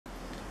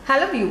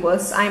Hello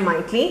viewers, I am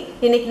Maitli.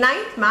 In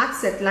 9th Maths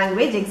Set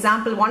Language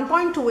example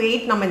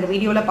 1.28 நம்ம இந்த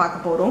வீடியோல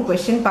பார்க்க போறோம்.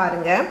 Question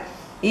பாருங்க.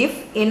 If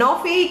n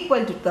of a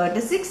equal to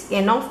 36,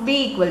 n of b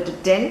equal to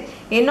 10,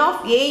 n of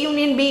a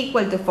union b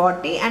equal to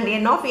 40 and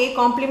n of a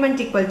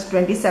complement equal to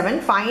 27,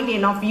 find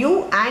n of u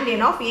and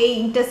n of a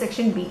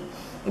intersection b.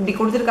 இப்படி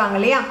கொடுத்திருக்காங்க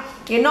இல்லையா?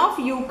 n of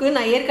u க்கு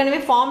நான் ஏற்கனவே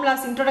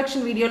formulas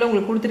introduction வீடியோல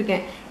உங்களுக்கு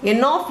கொடுத்திருக்கேன்.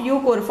 n of u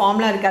க்கு ஒரு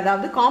ஃபார்முலா இருக்கு.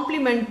 அதாவது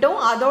காம்ப்ளிமென்ட்டும்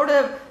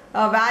அதோட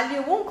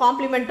வேல்யூவும்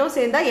காம்ப்ளிமென்ட்டும்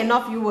சேர்ந்தா n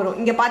of u வரும்.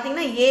 இங்க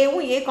பாத்தீங்கன்னா a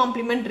வும் a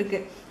காம்ப்ளிமென்ட் இருக்கு.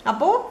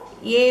 அப்போ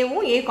a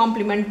வும் a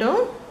காம்ப்ளிமென்ட்டும்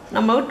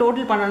நம்ம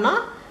டோட்டல் பண்ணனா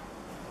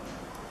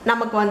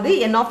நமக்கு வந்து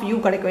n of u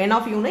கிடைக்கும். n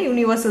of u னா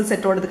யுனிவர்சல்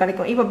செட்டோடது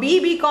கிடைக்கும். இப்போ b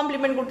b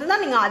காம்ப்ளிமென்ட் கொடுத்தா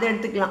நீங்க அதை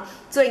எடுத்துக்கலாம்.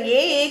 சோ இங்க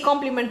a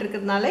காம்ப்ளிமென்ட்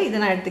இருக்குதுனால இத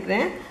நான்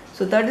எடுத்துக்கிறேன்.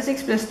 சோ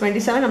 36 +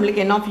 27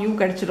 நமக்கு n of u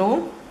கிடைச்சிரும்.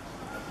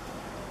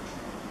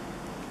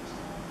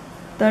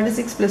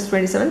 36 +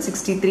 27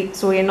 63.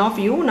 சோ n of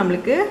u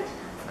நமக்கு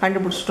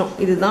கண்டுபிடிச்சிட்டோம்.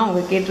 இதுதான் அவங்க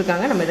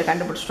கேட்டிருக்காங்க. நம்ம இத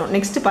கண்டுபிடிச்சிட்டோம்.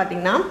 நெக்ஸ்ட்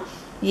பாத்தீங்கன்னா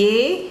a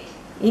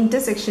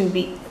intersection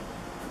b.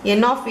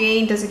 n of a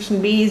intersection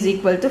b is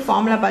equal to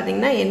formula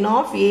பாத்தீங்கன்னா n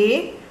of a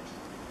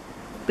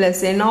plus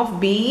n of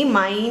b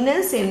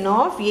minus n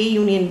of a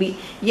union b.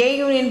 a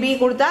union b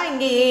கொடுத்தா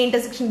இங்க a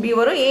intersection b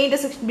வரும். a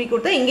intersection b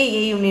கொடுத்தா இங்க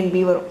a union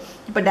b வரும்.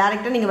 இப்போ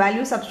டைரக்ட்டா நீங்க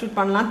வேல்யூ சப்ஸ்டிட்யூட்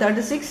பண்ணலாம்.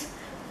 36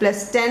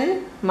 plus 10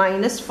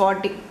 minus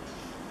 40.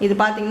 இது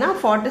பாத்தீங்கன்னா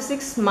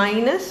 46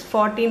 minus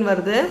 14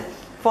 வருது.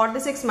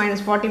 46 minus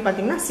 40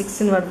 பாத்தீங்கன்னா 6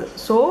 ன்னு வருது.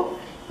 So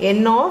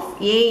n of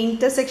a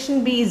intersection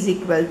b is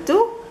equal to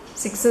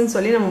 6 ன்னு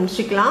சொல்லி நம்ம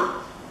முடிச்சுக்கலாம்.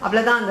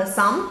 அவ்வளவுதான் அந்த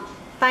sum.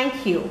 Thank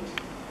you.